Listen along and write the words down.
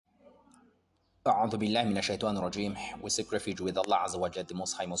أعوذ بالله من الشيطان الرجيم. We seek refuge with Allah Azza wa Jalla, the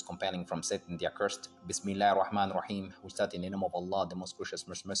Most High, Most Compelling, from Satan, the accursed. Bismillah ar-Rahman ar-Rahim. We start in the name of Allah, the Most Gracious,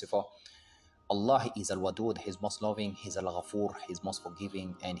 Most Merciful. Allah is Al-Wadud, He's most loving, He's Al-Ghafur, He's most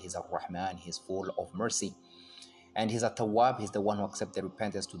forgiving, and He's Ar-Rahman, He's full of mercy. And He's At-Tawwab, He's the one who accepts the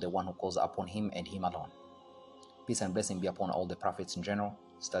repentance to the one who calls upon Him and Him alone. Peace and blessing be upon all the prophets in general,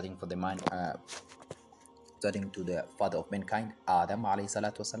 starting to the father of mankind, Adam alayhi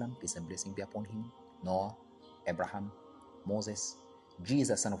salatu wasalam, peace and blessing be upon him, Noah, Abraham, Moses,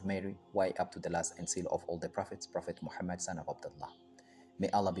 Jesus son of Mary, way up to the last and seal of all the prophets, Prophet Muhammad son of Abdullah. May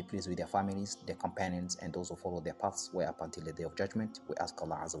Allah be pleased with their families, their companions, and those who follow their paths way up until the day of judgment. We ask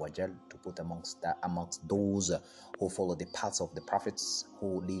Allah Azza wa Jal to put amongst those who follow the paths of the prophets,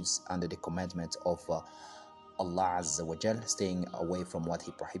 who lives under the commandments of Allah Azza wa Jal, staying away from what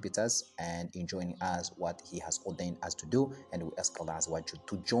He prohibits us and enjoying us what He has ordained us to do. And we ask Allah Azza wa Jal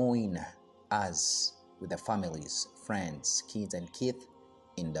to join us with the families, friends, kids and kith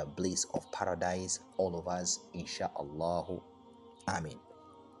in the bliss of paradise, all of us, insha'Allah. Ameen.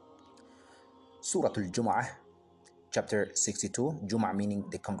 Surat Al Jumua, chapter 62, Jum'a meaning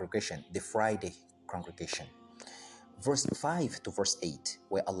the congregation, the Friday congregation. Verse 5 to verse 8,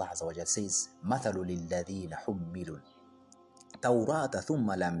 where Allah Azza wa Jalla says, مَثَلُ لِلَّذِينَ حُمِّلُوا التَّوْرَاةَ ثُمَّ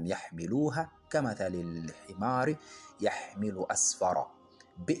لَمْ يَحْمِلُوهَا كَمَثَلِ الْحِمَارِ يَحْمِلُ أَسْفَرًا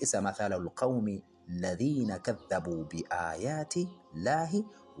بِئْسَ مَثَلُ الْقَوْمِ الَّذِينَ كَذَّبُوا بِآيَاتِ اللَّهِ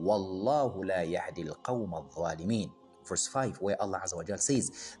وَاللَّهُ لَا يَهْدِي الْقَوْمَ الظَّالِمِينَ. Verse 5, where Allah Azza wa Jalla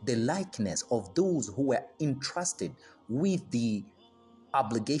says, the likeness of those who were entrusted with the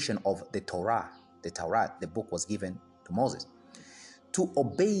obligation of the Torah, the book was given to Moses, to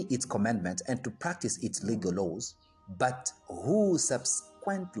obey its commandments and to practice its legal laws, but who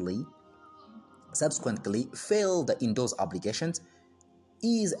subsequently failed in those obligations,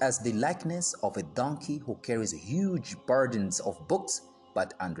 is as the likeness of a donkey who carries huge burdens of books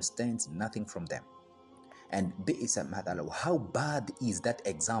but understands nothing from them. And how bad is that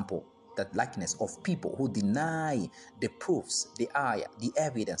example, that likeness of people who deny the proofs, the ayah, the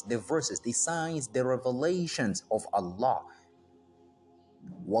evidence, the verses, the signs, the revelations of Allah.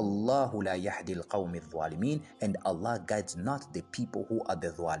 Wallahu la yahdi al-qawmi al-zalimin, and Allah guides not the people who are the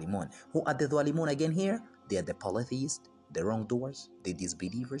zalimun. Who are the zalimun again here? They are the polytheists, the wrongdoers, the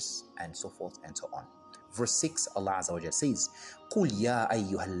disbelievers, and so forth and so on. Verse 6, Allah Azza wa Jalla says, قُلْ يَا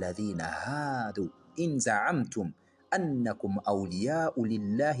أَيُّهَا الَّذِينَ هَادُوا إِنْ زَعَمْتُمْ أَنَّكُمْ أَوْلِيَاءُ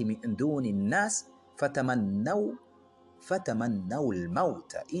لِلَّهِ مِنْ دُونِ النَّاسِ فَتَمَنَّوْا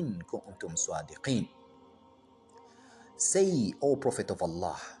الْمَوْتَ إِنْ كُنْتُمْ صَادِقِينَ. Say, O Prophet of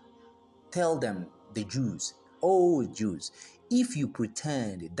Allah, tell them, the Jews, O Jews, if you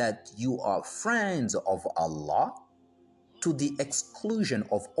pretend that you are friends of Allah to the exclusion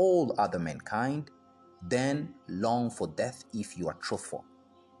of all other mankind, then long for death if you are truthful.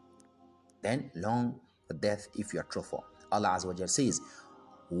 Then long for death if you are truthful. Allah Azza wa Jalla says,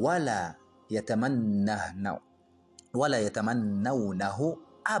 وَلَا يَتَمَنَّوْنَهُ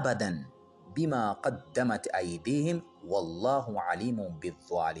أَبَدًا بِمَا قَدَّمَتْ أَيْدِيهِمْ وَاللَّهُ عَلِيمٌ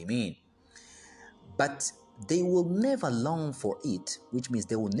بِالظَّالِمِينَ. But they will never long for it, which means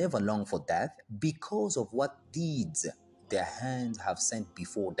they will never long for death, because of what deeds their hands have sent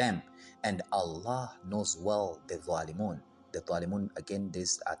before them. And Allah knows well the zalimun. The zalimun, again,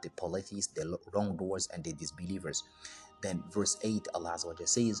 these are the polytheists, the wrongdoers, and the disbelievers. Then verse 8, Allah Azza wa Jalla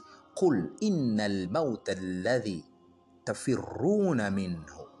says, قُلْ إِنَّ الْمَوْتَ الَّذِي تَفِرُّونَ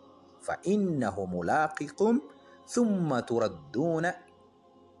مِنْهُ فَإِنَّهُ مُلَاقِكُمْ ثم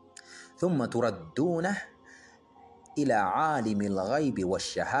تردون إلى عالم الغيب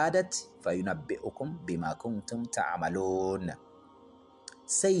والشهادة فينبئكم بما كنتم تعملون.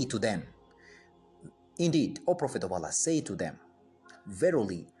 Say to them, indeed, O Prophet of Allah, say to them,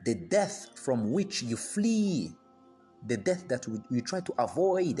 verily, the death from which you flee, the death that you try to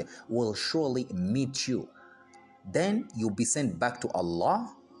avoid, will surely meet you. Then you'll be sent back to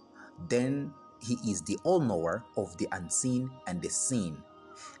Allah. Then He is the all-knower of the unseen and the seen,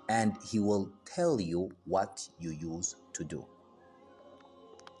 and He will tell you what you used to do.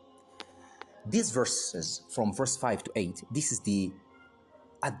 These verses from verse 5 to 8, this is the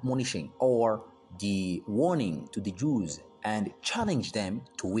admonishing or the warning to the Jews and challenge them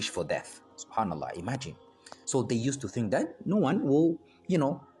to wish for death. SubhanAllah, imagine. So they used to think that no one will,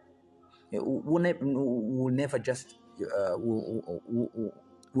 will never just,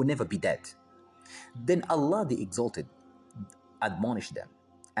 will never be dead. Then Allah the Exalted admonished them,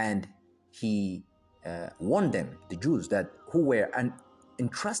 and He warned them, the Jews, that who were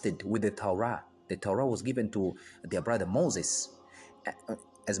entrusted with the Torah. The Torah was given to their brother Moses.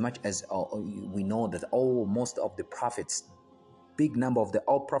 as much as we know that most of the prophets, big number of the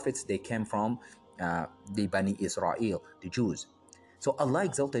all prophets, they came from the Bani Israel, the Jews. So Allah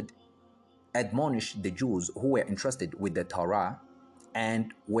exalted, admonished the Jews who were entrusted with the Torah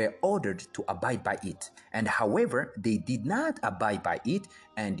and were ordered to abide by it. And however, they did not abide by it,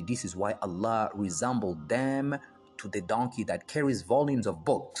 and this is why Allah resembled them to the donkey that carries volumes of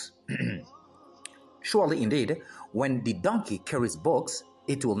books. Surely indeed, when the donkey carries books,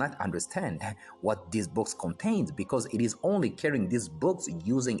 it will not understand what these books contain, because it is only carrying these books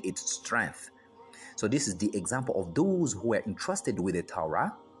using its strength. So this is the example of those who were entrusted with the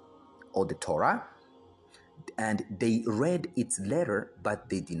Torah, or the Torah, and they read its letter, but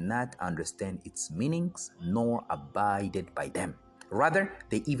they did not understand its meanings nor abided by them. Rather,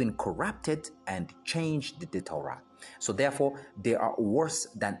 they even corrupted and changed the Torah. So therefore, they are worse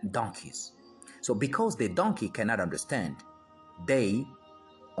than donkeys. So because the donkey cannot understand, they,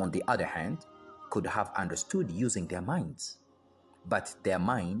 on the other hand, could have understood using their minds, but their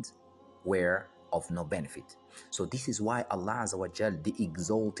minds were of no benefit. So this is why Allah Azza wa Jal, the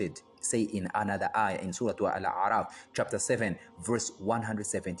exalted, say in another ayah in Surat Al-A'raf, chapter 7, verse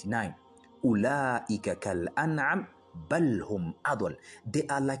 179, Ula'ika kal an'am bal hum adul. They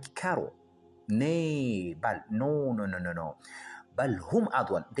are like cattle. Nay, bal, no. Bal hum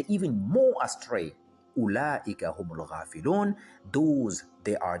adul. They even more astray. Ula'ika humul ghafilun. Those,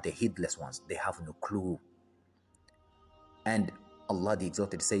 they are the heedless ones. They have no clue. And Allah the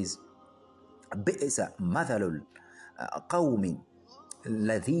Exalted says, بئس مثل قوم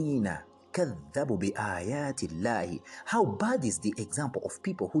الذين كذبوا بآيات الله. How bad is the example of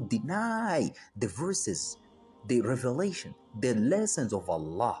people who deny the verses, the revelation, the lessons of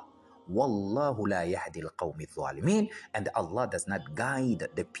Allah. وَاللَّهُ لَا يَهْدِي الْقَوْمِ الظَّالِمِينَ. And Allah does not guide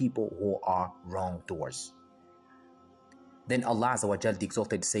the people who are wrongdoers. Then Allah Azza wa Jal the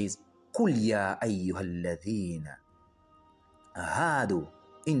Exalted says, قُلْ يَا أَيُّهَا الَّذِينَ هَادُوا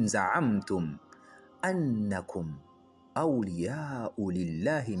إِنْ زَعَمْتُمْ أَنَّكُمْ أَوْلِيَاءُ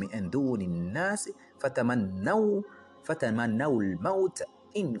لِلَّهِ مِنْ دُونِ النَّاسِ فَتَمَنَّوْا الْمَوْتَ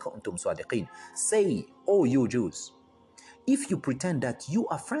إِنْ كُنْتُمْ صَادِقِينَ. Say, O you Jews, if you pretend that you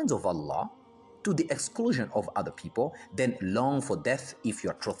are friends of Allah to the exclusion of other people, then long for death if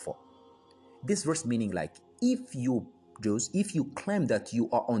you are truthful. This verse meaning like, if you Jews, if you claim that you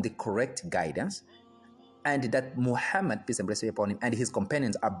are on the correct guidance, and that Muhammad, peace and blessings upon him, and his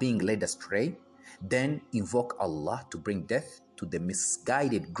companions are being led astray, then invoke Allah to bring death to the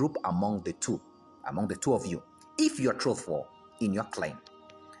misguided group among the two of you. If you are truthful in your claim,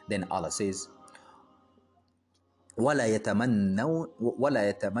 then Allah says, وَلَا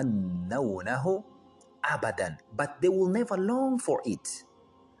يَتَمَنَّوْنَهُ أَبَدًا. But they will never long for it.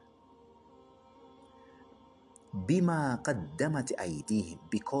 بِمَا قَدَّمَتْ أَيْدِيهِمْ.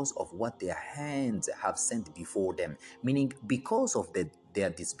 Because of what their hands have sent before them. Meaning because of their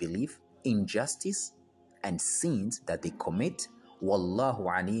disbelief, injustice, and sins that they commit. وَاللَّهُ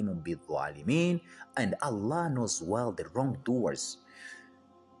عَلِيمٌ بِالظَّالِمِينَ. And Allah knows well the wrongdoers.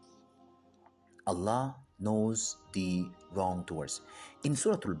 Allah knows the wrongdoers. In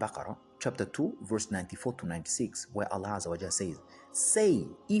Surah Al-Baqarah, chapter 2, verse 94 to 96, where Allah Azza wa Jalla says, say,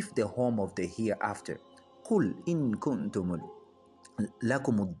 if the home of the hereafter, قُلْ إِن كُنْتُمُ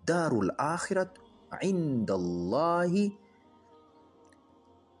لَكُمُ الدَّارُ الْآخِرَةُ عِنْدَ اللَّهِ.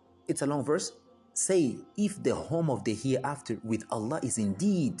 It's a long verse. Say, if the home of the hereafter with Allah is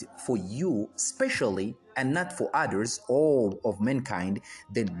indeed for you specially and not for others, all of mankind,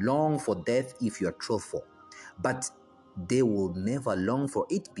 then long for death if you are truthful. But they will never long for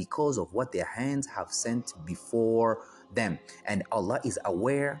it because of what their hands have sent before them. And Allah is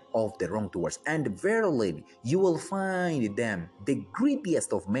aware of the wrongdoers. And verily, you will find them the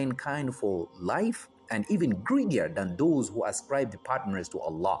greediest of mankind for life, and even greedier than those who ascribe the partners to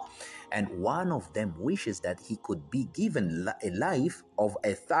Allah. And one of them wishes that he could be given a life of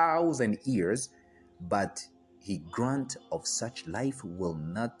 1,000 years, but his grant of such life will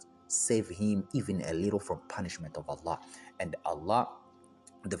not save him even a little from punishment of Allah. And Allah,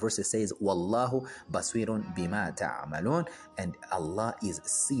 the verse says, Wallahu basirun bima ta'amalun, and Allah is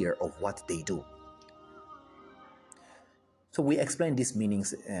seer of what they do. So we explained these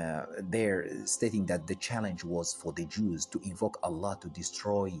meanings there, stating that the challenge was for the Jews to invoke Allah to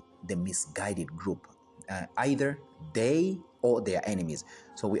destroy the misguided group, either they or their enemies.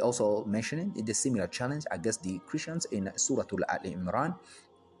 So we also mentioned the similar challenge against the Christians in Surat Al-Imran,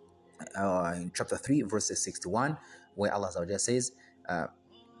 in chapter 3, verses 61, where Allah says,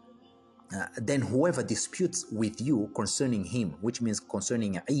 then whoever disputes with you concerning him, which means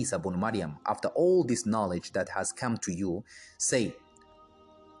concerning Isa ibn Maryam, after all this knowledge that has come to you, say,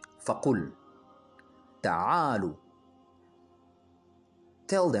 فَقُلْ تَعَالُوا.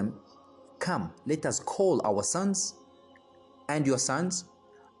 Tell them, come, let us call our sons and your sons,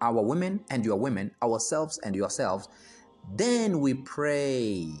 our women and your women, ourselves and yourselves. Then we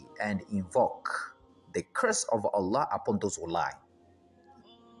pray and invoke the curse of Allah upon those who lie.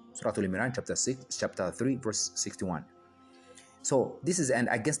 Surat Al chapter 3, verse 61. So this is and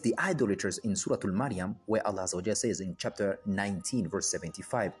against the idolaters in Surah Al-Maryam, where Allah says in chapter 19, verse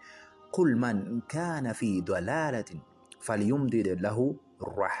 75, قُلْ مَنْ كَانَ فِي ضَلَالَةٍ فَلْيُمْدِدْ لَهُ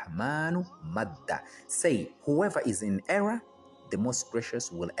الرَّحْمَنُ مَدًّا. Say, whoever is in error, the most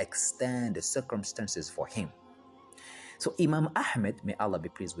gracious will extend the circumstances for him. So Imam Ahmed, may Allah be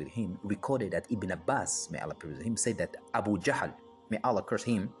pleased with him, recorded that Ibn Abbas, may Allah be pleased with him, said that Abu Jahl, may Allah curse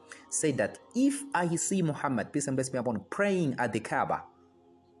him, said that if I see Muhammad, peace and blessings be upon him, praying at the Kaaba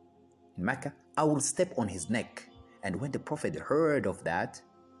in Mecca, I will step on his neck. And when the Prophet heard of that,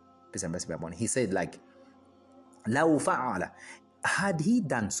 peace and blessings be upon him, he said like, لَوْ فَعَلَ. Had he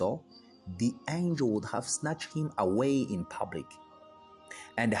done so, the angel would have snatched him away in public.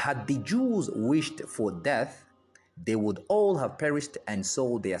 And had the Jews wished for death, they would all have perished and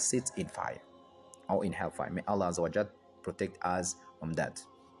sold their seats in fire or in hellfire. May Allah Azza wa Jal protect us from that.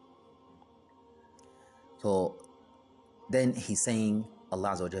 So then he's saying, Allah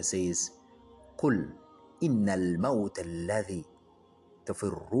Azza wa Jal says, قُلْ إِنَّ الْمَوْتَ الَّذِي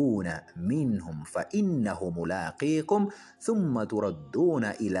تفرون منهم فإنه ملاقيكم ثم تردون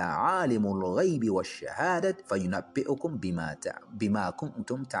إلى عالم الغيب والشهادة فينبئكم بما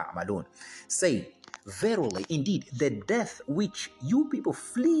كنتم تعملون. Say, verily, indeed, the death which you people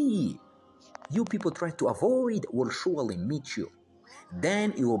flee, you people try to avoid, will surely meet you.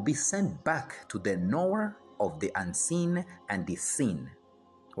 Then you will be sent back to the knower of the unseen and the seen,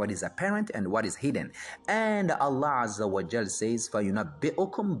 what is apparent and what is hidden. And Allah Azza wa Jal says,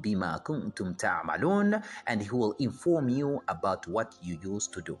 فَيُنَبِّئُكُمْ بِمَا كُنْتُمْ تَعْمَلُونَ, and He will inform you about what you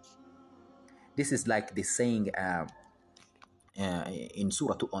used to do. This is like the saying in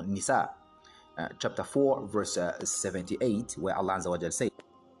Surah An-Nisa, chapter 4, verse 78, where Allah Azza wa Jal says,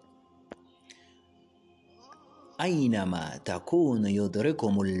 أينما تكون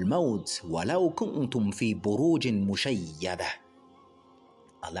يدركم الموت ولو كنتم في بروج مشيدة.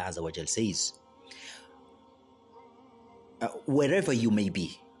 Allah Azza wa Jal says, wherever you may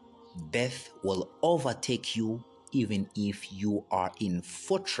be, death will overtake you even if you are in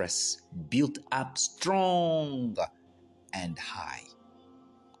fortress built up strong and high.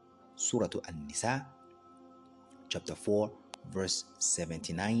 Surah An-Nisa, chapter 4, verse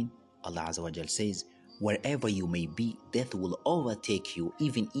 79, Allah Azza wa Jal says, wherever you may be, death will overtake you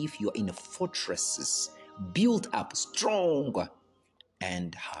even if you are in fortresses built up strong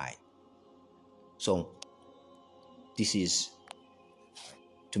and high. So this is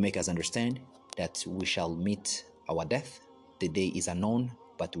to make us understand that we shall meet our death. The day is unknown,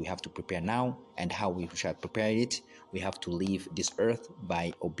 but we have to prepare now. And how we shall prepare it, we have to leave this earth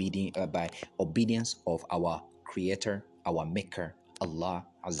by obedience of our Creator, our Maker, Allah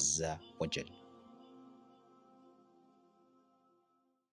Azza wa Jal.